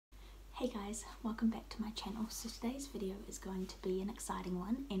Hey guys, welcome back to my channel. So today's video is going to be an exciting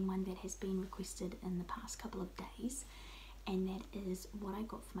one and one that has been requested in the past couple of days, and that is what I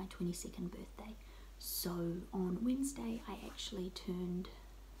got for my 22nd birthday. So on Wednesday I actually turned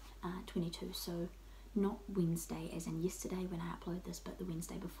 22, so not Wednesday as in yesterday when I upload this, but the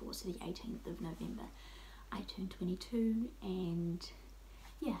Wednesday before, so the 18th of November I turned 22, and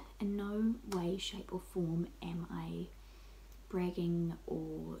yeah, in no way, shape or form am I bragging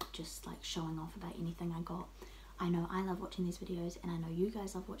or just like showing off about anything I got. I know I love watching these videos and I know you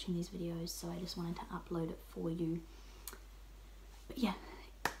guys love watching these videos, so I just wanted to upload it for you. But yeah,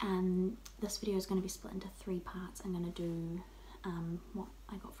 this video is going to be split into 3 parts. I'm going to do what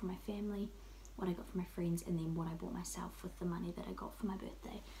I got from my family, what I got from my friends, and then what I bought myself with the money that I got for my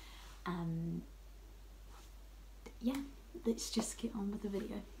birthday. Yeah, let's just get on with the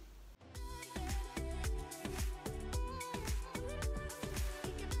video.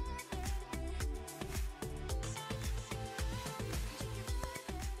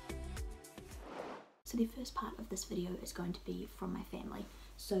 So the first part of this video is going to be from my family.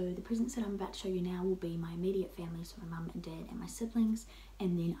 So the presents that I'm about to show you now will be my immediate family, so my mum and dad and my siblings,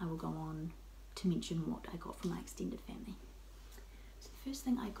 and then I will go on to mention what I got from my extended family. So the first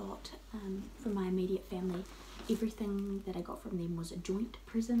thing I got from my immediate family, everything that I got from them was a joint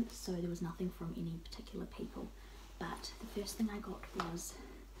present, so there was nothing from any particular people. But the first thing I got was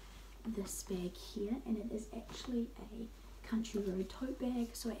this bag here, and it is actually a Country Road tote bag.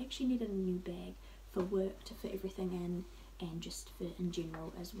 So I actually needed a new bag for work to fit everything in and just for in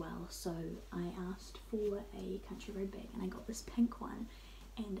general as well, so I asked for a Country Road bag and I got this pink one,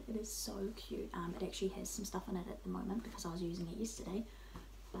 and it is so cute. It actually has some stuff in it at the moment because I was using it yesterday,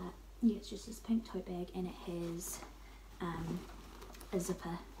 but yeah, it's just this pink tote bag, and it has a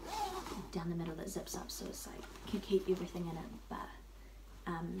zipper down the middle that zips up, so it's like can keep everything in it, but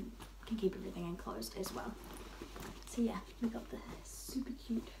can keep everything enclosed as well. So yeah, we got the super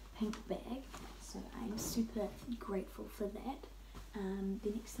cute pink bag, so I'm super grateful for that. The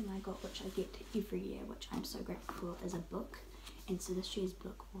next thing I got, which I get every year, which I'm so grateful for, is a book. And so this year's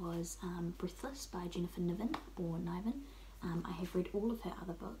book was Breathless by Jennifer Niven, or Niven. I have read all of her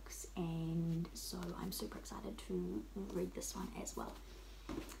other books, and so I'm super excited to read this one as well.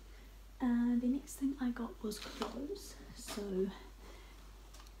 The next thing I got was clothes. So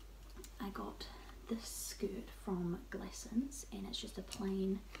I got this skirt from Glassons, and it's just a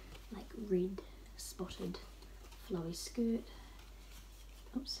plain like red spotted flowy skirt.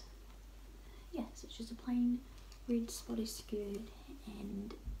 Oops. Yeah, so it's just a plain red spotty skirt,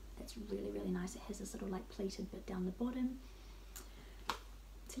 and it's really nice. It has this little like pleated bit down the bottom.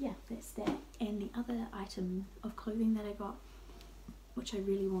 So yeah, that's that. And the other item of clothing that I got, which I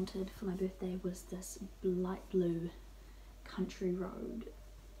really wanted for my birthday, was this light blue Country Road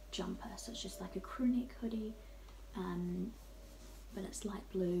jumper. So it's just like a crew neck hoodie, but it's light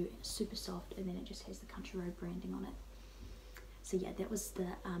blue, super soft, and then it just has the Country Road branding on it. So yeah, that was the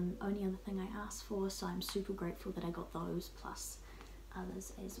only other thing I asked for, so I'm super grateful that I got those plus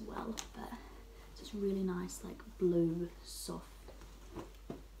others as well. But it's just really nice like blue soft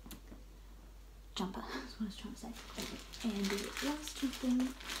jumper, that's what I was trying to say. And the last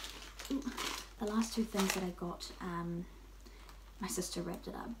two things that I got, my sister wrapped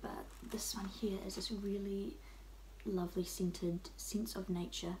it up, but this one here is this really lovely scented Sense of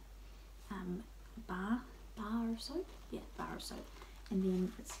Nature bar of soap. Yeah, bar of soap. And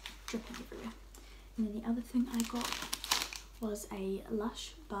then it's dripping everywhere. And then the other thing I got was a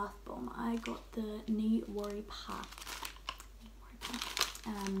Lush bath bomb. I got the Ni Wari Pa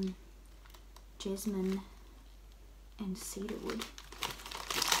jasmine and cedarwood.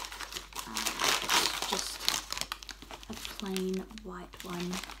 Just a plain white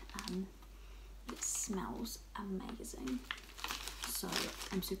one. It smells amazing, so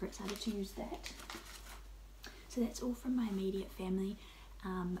I'm super excited to use that. So that's all from my immediate family.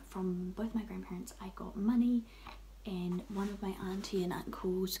 From both my grandparents I got money, and one of my auntie and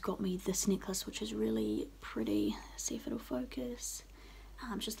uncles got me this necklace, which is really pretty. See if it'll focus.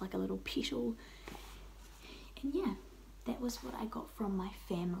 Just like a little petal. And yeah, that was what I got from my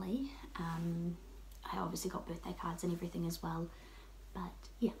family. I obviously got birthday cards and everything as well, but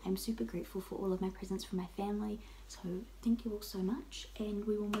yeah, I'm super grateful for all of my presents from my family, so thank you all so much, and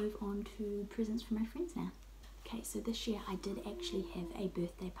we will move on to presents from my friends now. Okay, so this year I did actually have a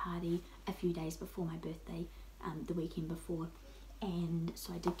birthday party a few days before my birthday, the weekend before, and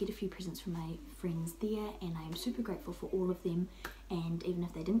so I did get a few presents from my friends there, and I am super grateful for all of them. And even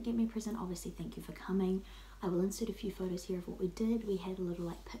if they didn't get me a present, obviously thank you for coming. I will insert a few photos here of what we did. We had a little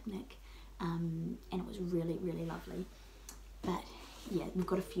like picnic, and it was really lovely. But yeah, we've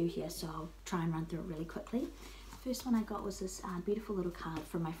got a few here, so I'll try and run through it really quickly. The first one I got was this beautiful little card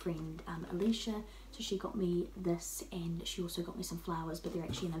from my friend Alicia. So she got me this, and she also got me some flowers, but they're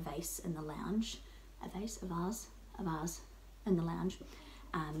actually in a vase in the lounge. A vase in the lounge.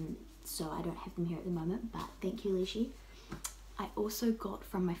 So I don't have them here at the moment, but thank you, Alicia. I also got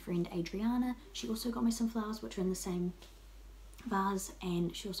from my friend Adriana. She also got me some flowers which are in the same vase,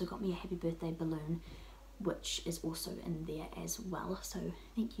 and she also got me a happy birthday balloon, which is also in there as well. So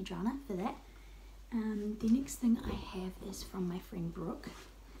thank you, Adriana, for that. The next thing I have is from my friend Brooke.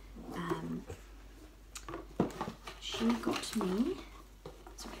 She got me,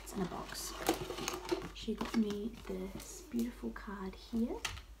 sorry, it's in a box. She got me this beautiful card here,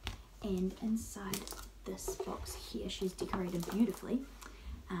 and inside this box here, she's decorated beautifully.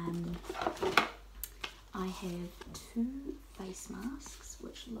 I have 2 face masks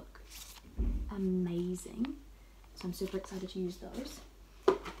which look amazing, so I'm super excited to use those.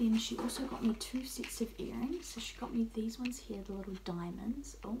 Then she also got me 2 sets of earrings. So she got me these ones here, the little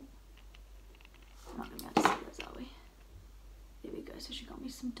diamonds. Oh, we're not going to be able to see those, are we? There we go. So she got me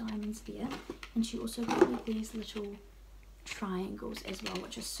some diamonds there, and she also got me these little triangles as well,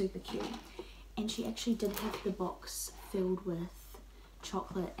 which are super cute. And she actually did have the box filled with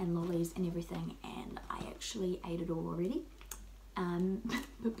chocolate and lollies and everything, and I actually ate it all already.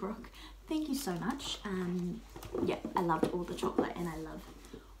 But Brooke, thank you so much. Yeah, I loved all the chocolate, and I love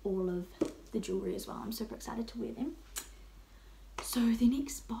all of the jewelry as well. I'm super excited to wear them. So the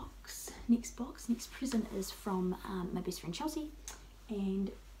next present is from my best friend Chelsea,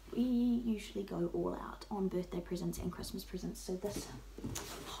 and we usually go all out on birthday presents and Christmas presents. So this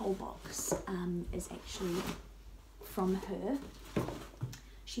whole box is actually from her.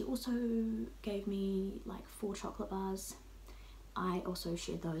 She also gave me like 4 chocolate bars. I also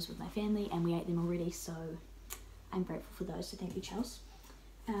shared those with my family, and we ate them already, so I'm grateful for those, so thank you, Chels.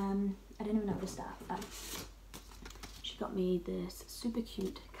 I don't even know where to start, but she got me this super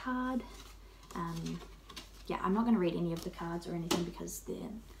cute card. Yeah, I'm not going to read any of the cards or anything because they're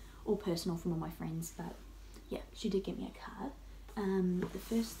all personal from all my friends, but yeah, she did get me a card. The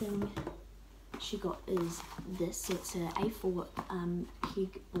first thing she got is this. So it's a A4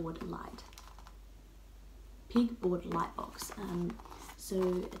 pegboard light box.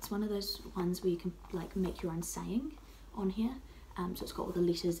 So it's one of those ones where you can like make your own saying on here. So it's got all the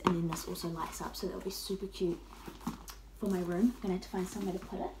letters, and then this also lights up, so that'll be super cute for my room. I'm gonna have to find somewhere to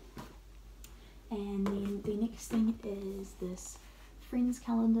put it. And then the next thing is this Friends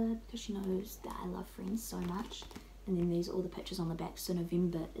calendar, because she knows that I love Friends so much. And then these are all the pictures on the back. So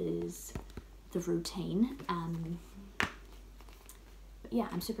November is the routine. But yeah,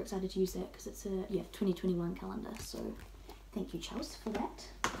 I'm super excited to use that because it's a 2021 calendar. So thank you, Chels, for that.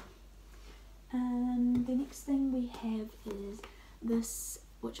 The next thing we have is this,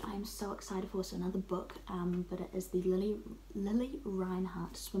 which I'm so excited for. So another book, but it is the Lily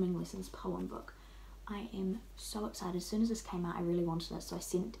Reinhardt Swimming Lessons poem book. I am so excited. As soon as this came out, I really wanted it, so I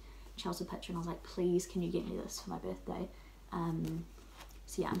sent Chelsea a picture and I was like, please, can you get me this for my birthday?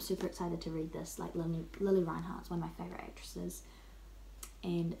 So yeah, I'm super excited to read this. Like Lily Reinhardt's one of my favourite actresses,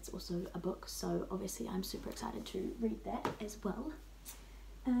 and it's also a book, so obviously I'm super excited to read that as well.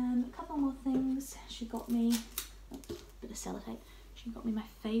 A couple more things. She got me a bit of sellotape. She got me my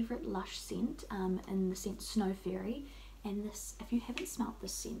favourite Lush scent, in the scent Snow Fairy. And this, if you haven't smelt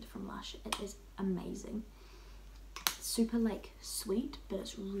this scent from Lush, it is amazing. It's super like sweet, but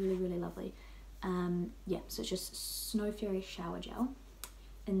it's really, really lovely. Yeah, so it's just Snow Fairy shower gel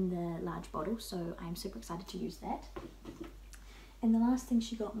in the large bottle, so I'm super excited to use that. And the last thing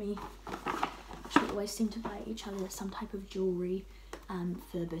she got me, she always seem to buy each other some type of jewellery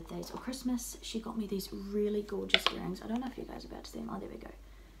for birthdays or Christmas. She got me these really gorgeous earrings. I don't know if you guys are about to see them. Oh, there we go.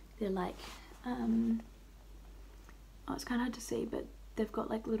 They're like, oh, it's kind of hard to see, but they've got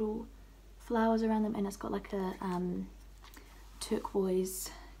like little flowers around them, and it's got like a turquoise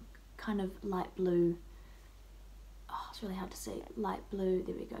kind of light blue, oh, it's really hard to see, light blue,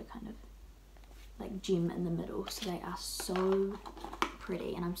 there we go, kind of like gem in the middle. So they are so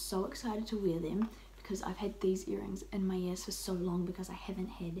pretty, and I'm so excited to wear them because I've had these earrings in my ears for so long because I haven't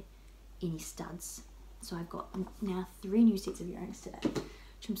had any studs. So I've got now 3 new sets of earrings today,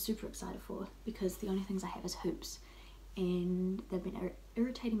 which I'm super excited for because the only things I have is hoops, and they've been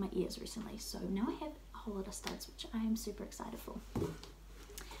irritating my ears recently. So now I have a whole lot of studs, which I am super excited for.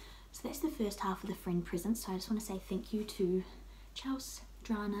 So that's the first half of the friend presents. So I just want to say thank you to Chels,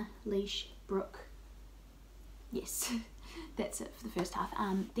 Drana, Leash, Brooke. Yes, that's it for the first half.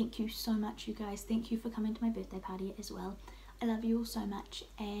 Thank you so much, you guys. Thank you for coming to my birthday party as well. I love you all so much,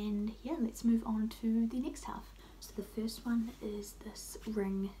 and yeah, let's move on to the next half. So the first one is this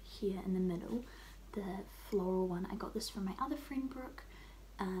ring here in the middle, the floral one. I got this from my other friend Brooke.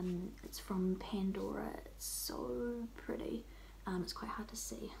 It's from Pandora. It's so pretty. It's quite hard to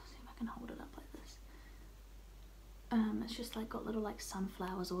see. See if I can hold it up like this. It's just like got little like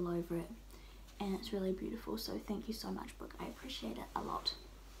sunflowers all over it, and it's really beautiful. So thank you so much, Brooke. I appreciate it a lot.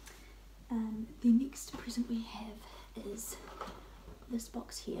 The next present we have is this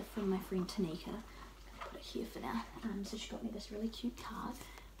box here from my friend Tanika. I'm gonna put it here for now. So she got me this really cute card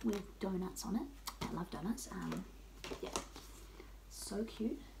with donuts on it. I love donuts. Yeah, so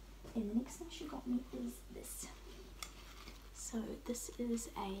cute. And the next thing she got me is this. So this is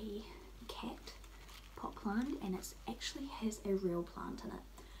a cat pot plant, and it actually has a real plant in it.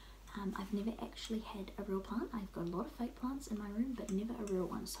 I've never actually had a real plant. I've got a lot of fake plants in my room, but never a real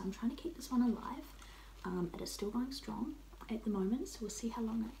one. So I'm trying to keep this one alive. It is still going strong at the moment, so we'll see how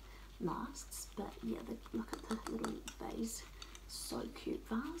long it lasts. But yeah, look at the little vase. So cute.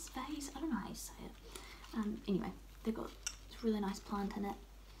 Vase? I don't know how you say it. Anyway, they've got this really nice plant in it.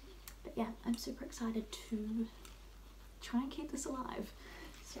 But yeah, I'm super excited to try and keep this alive.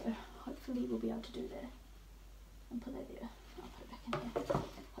 So hopefully we'll be able to do that. And put that there. I'll put it back in here.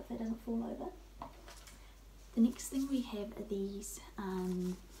 Hope that doesn't fall over. The next thing we have are these,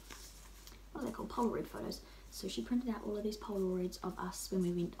 what are they called? Polaroid photos. So she printed out all of these Polaroids of us when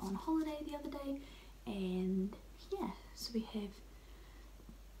we went on holiday the other day. And yeah, so we have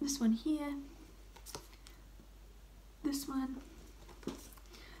this one here, this one,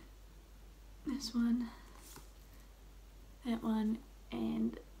 this one, that one,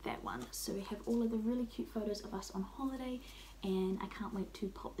 and that one. So we have all of the really cute photos of us on holiday, and I can't wait to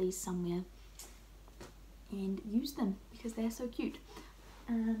pop these somewhere and use them because they're so cute.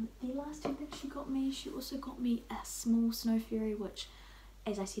 The last two things she got me, she also got me a small snow fairy, which,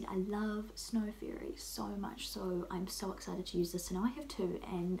 as I said, I love snow fairies so much, so I'm so excited to use this. So now I have two,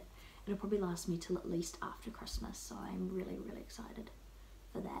 and it'll probably last me till at least after Christmas, so I'm really excited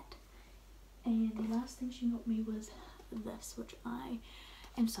for that. And the last thing she got me was this, which I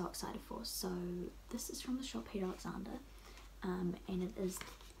am so excited for. So this is from the shop Peter Alexander, and it is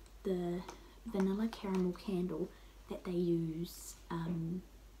the vanilla caramel candle that they use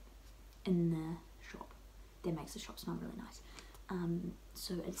in the shop. That makes the shop smell really nice.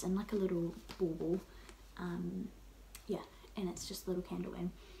 So it's in like a little bauble, yeah, and it's just a little candle,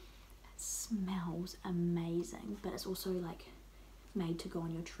 and it smells amazing, but it's also like made to go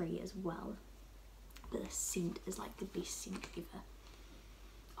on your tree as well. But the scent is like the best scent ever.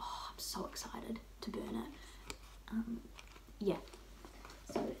 Oh, I'm so excited to burn it. Yeah,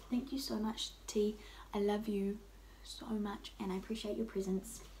 so thank you so much, T. I love you so much, and I appreciate your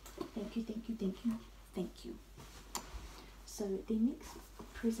presents. Thank you, thank you, thank you, thank you. So the next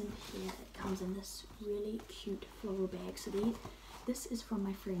present here, it comes in this really cute floral bag. So this is from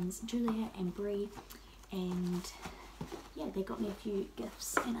my friends Julia and Brie, and yeah, they got me a few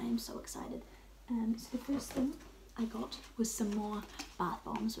gifts, and I am so excited. So the first thing I got was some more bath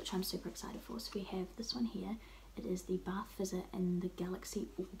bombs, which I'm super excited for. So we have this one here. It is the Bath Fizzer in the Galaxy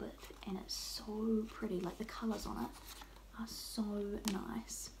Orbit, and it's so pretty. Like the colours on it are so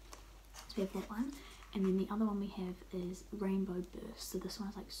nice. So we have that one, and then the other one we have is Rainbow Burst. So this one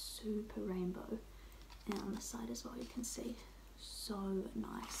is like super rainbow, and on the side as well you can see, so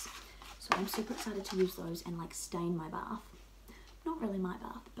nice. So I'm super excited to use those and like stain my bath. Not really my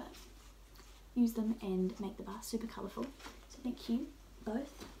bath, but use them and make the bath super colourful. So thank you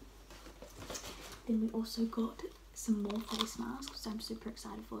both. Then we also got some more face masks, which I'm super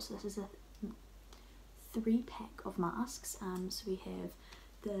excited for. So this is a 3-pack of masks. So we have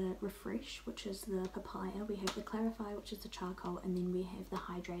the Refresh, which is the papaya, we have the Clarify, which is the charcoal, and then we have the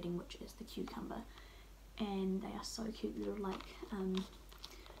Hydrating, which is the cucumber. And they are so cute, little like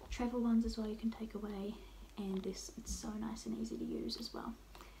travel ones as well you can take away, and it's so nice and easy to use as well.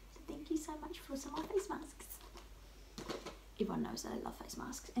 So thank you so much for some more face masks. Everyone knows that I love face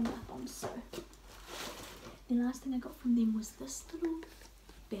masks and bath bombs. So the last thing I got from them was this little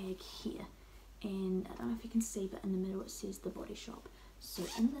bag here, and I don't know if you can see, but in the middle it says The Body Shop. So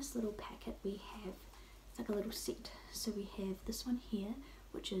in this little packet we have, it's like a little set. So we have this one here,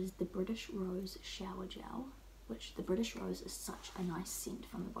 which is the British Rose Shower Gel, which the British Rose is such a nice scent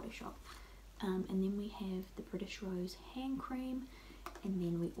from The Body Shop. And then we have the British Rose Hand Cream, and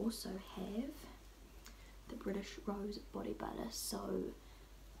then we also have the British Rose Body Butter. So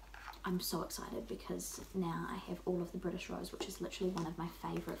I'm so excited because now I have all of the British Rose, which is literally one of my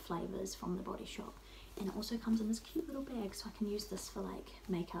favourite flavours from The Body Shop. And it also comes in this cute little bag, so I can use this for like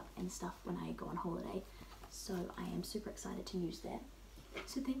makeup and stuff when I go on holiday. So I am super excited to use that.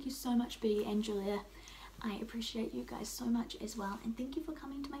 So thank you so much, B and Julia. I appreciate you guys so much as well, and thank you for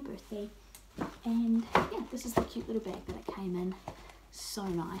coming to my birthday. And yeah, this is the cute little bag that it came in. So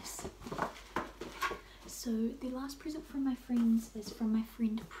nice. So the last present from my friends is from my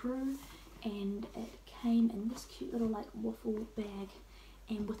friend Prue, and it came in this cute little like waffle bag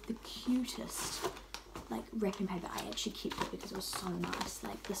and with the cutest like wrapping paper. I actually kept it because it was so nice.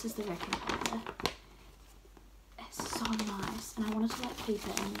 Like, this is the wrapping paper. It's so nice, and I wanted to like keep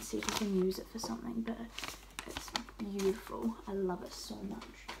it and see if I can use it for something, but it's beautiful. I love it so much.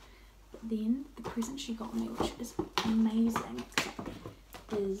 But then the present she got me, which is amazing,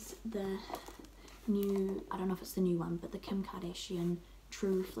 is the new, I don't know if it's the new one, but the Kim Kardashian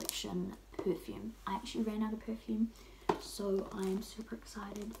True Reflection perfume. I actually ran out of perfume, so I'm super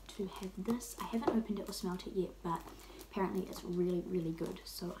excited to have this. I haven't opened it or smelt it yet, but apparently it's really, really good,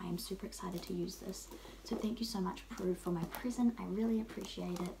 so I am super excited to use this. So thank you so much, Prue, for my present. I really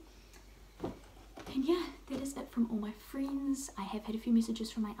appreciate it. And yeah, that is it from all my friends. I have had a few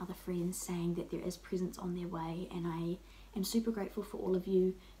messages from my other friends saying that there is presents on their way, and I am super grateful for all of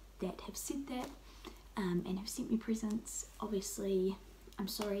you that have said that and have sent me presents. Obviously, I'm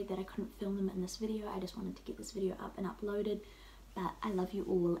sorry that I couldn't film them in this video. I just wanted to get this video up and uploaded, but I love you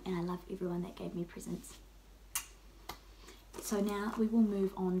all, and I love everyone that gave me presents. So now we will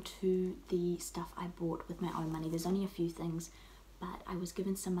move on to the stuff I bought with my own money. There's only a few things, but I was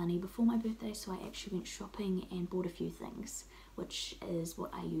given some money before my birthday, so I actually went shopping and bought a few things, which is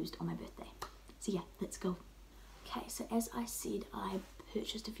what I used on my birthday. So yeah, let's go. Okay, so as I said, I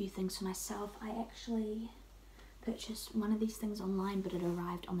purchased a few things for myself. I actually purchased one of these things online, but it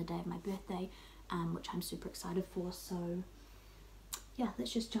arrived on the day of my birthday, which I'm super excited for. So yeah,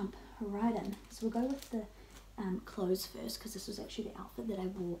 let's just jump right in. So we'll go with the clothes first, because this was actually the outfit that I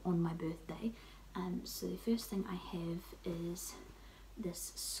wore on my birthday. So the first thing I have is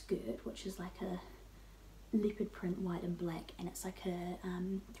this skirt, which is like a leopard print, white and black, and it's like a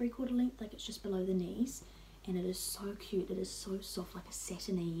 3/4 length, like it's just below the knees, and it is so cute. It is so soft, like a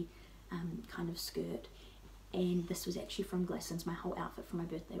satiny kind of skirt. And this was actually from Glassons. My whole outfit for my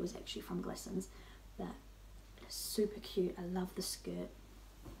birthday was actually from Glassons, but it's super cute. I love the skirt.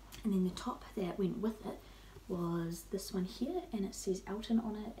 And then the top that went with it was this one here, and it says Elton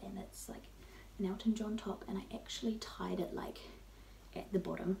on it, and it's like an Elton John top, and I actually tied it like at the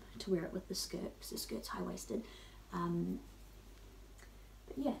bottom to wear it with the skirt, because the skirt's high-waisted. But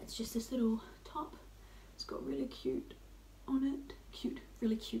yeah, it's just this little top. It's got really cute on it,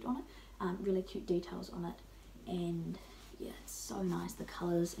 really cute on it, really cute details on it, and yeah, it's so nice, the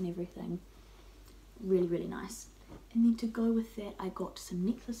colours and everything, really, really nice. And then to go with that, I got some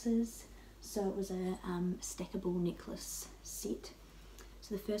necklaces. So it was a stackable necklace set.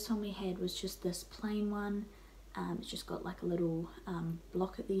 So the first one we had was just this plain one. It's just got like a little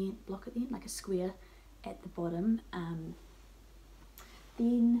block at the end, like a square at the bottom.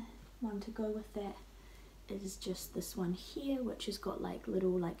 Then one to go with that is just this one here, which has got like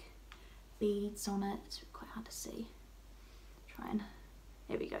little like beads on it. It's quite hard to see.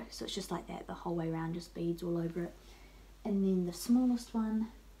 There we go. So it's just like that the whole way around, just beads all over it. And then the smallest one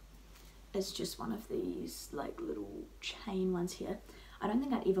is just one of these like little chain ones here. I don't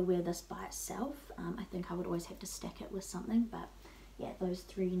think I'd ever wear this by itself. I think I would always have to stack it with something, but yeah, those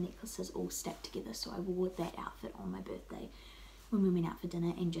 3 necklaces all stacked together, so I wore that outfit on my birthday when we went out for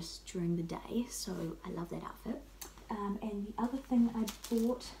dinner and just during the day, so I love that outfit. And the other thing I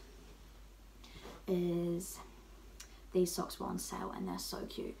bought is these socks were on sale, and they're so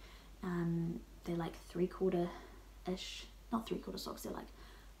cute. They're like 3/4-ish, not 3/4 socks, they're like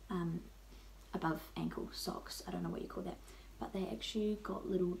above ankle socks. I don't know what you call that, but they actually got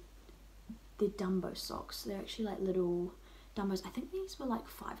little, they're Dumbo socks. They're actually like little Dumbos. I think these were like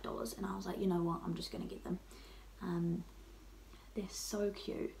 $5, and I was like, you know what, I'm just gonna get them. They're so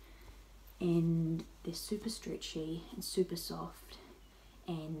cute, and they're super stretchy and super soft,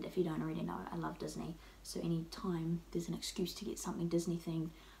 and if you don't already know, I love Disney, so anytime there's an excuse to get something Disney themed,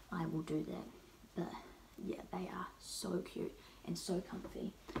 I will do that. But yeah, they are so cute and so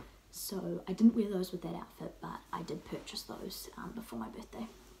comfy. So I didn't wear those with that outfit, but I did purchase those before my birthday.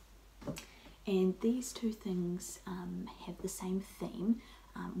 And these two things have the same theme.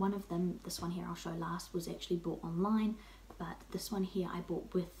 One of them, this one here I'll show last, was actually bought online, but this one here I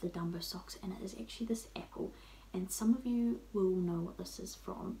bought with the Dumbo socks, and it is actually this apple. And some of you will know what this is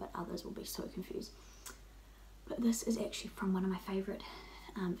from, but others will be so confused. But this is actually from one of my favourite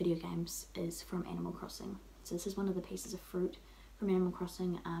video games, is from Animal Crossing. So this is one of the pieces of fruit from Animal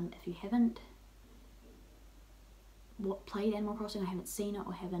Crossing. If you haven't played Animal Crossing, or haven't seen it,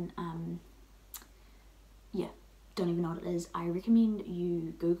 or haven't don't even know what it is, I recommend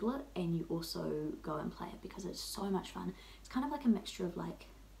you Google it and you also go and play it because it's so much fun. It's kind of like a mixture of like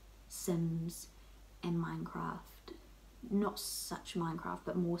Sims and Minecraft. Not such Minecraft,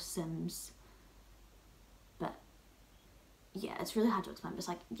 but more Sims. But yeah, it's really hard to explain, but it's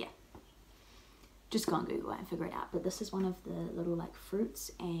like, yeah, just go on Google it and figure it out. But this is one of the little like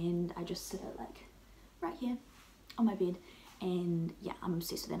fruits, and I just sit it like right here on my bed, and yeah, I'm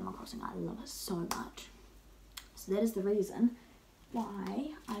obsessed with Animal Crossing. I love it so much. So that is the reason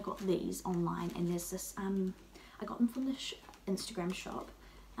why I got these online. And there's this I got them from the Instagram shop.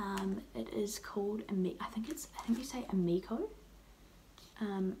 It is called I think you say Amiiko,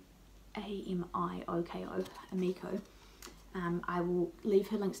 A-M-I-O-K-O, Amiiko. I will leave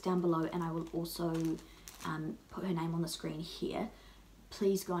her links down below, and I will also put her name on the screen here.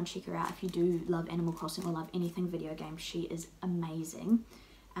 Please go and check her out if you do love Animal Crossing or love anything video games. She is amazing.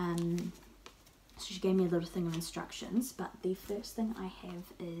 So she gave me a little thing of instructions, but the first thing I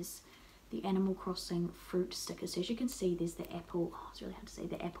have is the Animal Crossing fruit stickers. So as you can see, there's the apple. Oh, it's really hard to see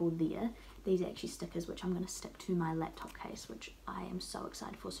the apple there. These are actually stickers which I'm going to stick to my laptop case, which I am so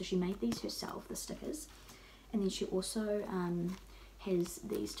excited for. So she made these herself, the stickers. And then she also has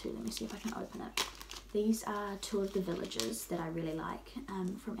these two. Let me see if I can open it. These are two of the villages that I really like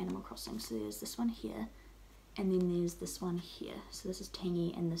from Animal Crossing. So there's this one here, and then there's this one here. So this is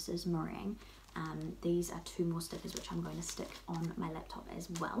Tangy and this is Meringue. These are two more stickers which I'm going to stick on my laptop as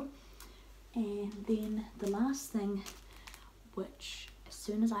well. And then the last thing, which as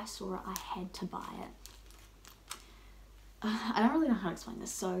soon as I saw it, I had to buy it. I don't really know how to explain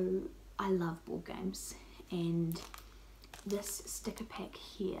this. So I love board games, and this sticker pack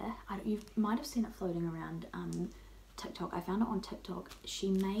here, you might have seen it floating around TikTok. I found it on TikTok. She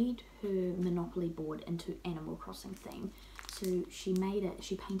made her Monopoly board into Animal Crossing theme. So she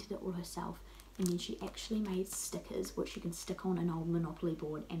painted it all herself, and then she actually made stickers which you can stick on an old Monopoly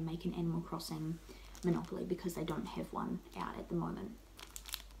board and make an Animal Crossing Monopoly, because they don't have one out at the moment.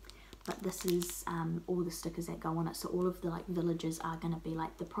 But this is all the stickers that go on it. So all of the like villages are going to be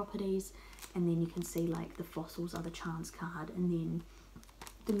like the properties, and then you can see like the fossils are the chance card, and then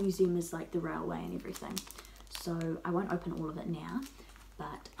the museum is like the railway and everything. So I won't open all of it now,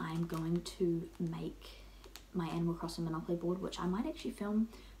 but I'm going to make my Animal Crossing Monopoly board, which I might actually film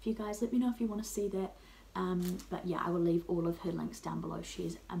for you guys. Let me know if you want to see that. But yeah, I will leave all of her links down below.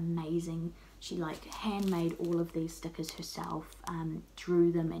 She's amazing. She like handmade all of these stickers herself,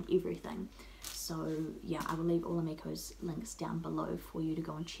 drew them and everything. So yeah, I will leave all of Amiiko's links down below for you to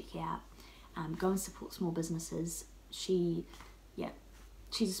go and check out. Go and support small businesses. She's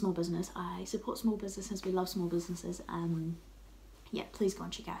a small business. I support small businesses. We love small businesses. Yeah, please go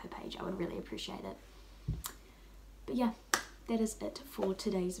and check out her page. I would really appreciate it. But yeah, that is it for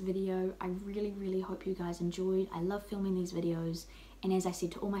today's video. I really hope you guys enjoyed. I love filming these videos, and as I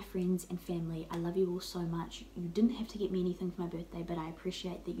said to all my friends and family, I love you all so much. You didn't have to get me anything for my birthday, but I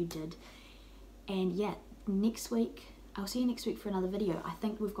appreciate that you did. And yeah, next week, I'll see you next week for another video. I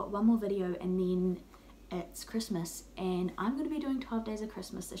think we've got one more video, and then it's Christmas, and I'm going to be doing 12 days of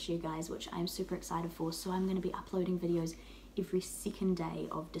Christmas this year, guys, which I'm super excited for. So I'm going to be uploading videos every second day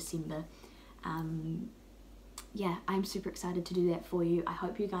of December. Yeah, I'm super excited to do that for you. I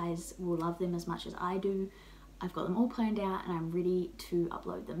hope you guys will love them as much as I do. I've got them all planned out, and I'm ready to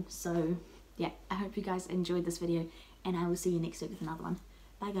upload them. So yeah, I hope you guys enjoyed this video, and I will see you next week with another one.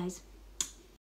 Bye guys.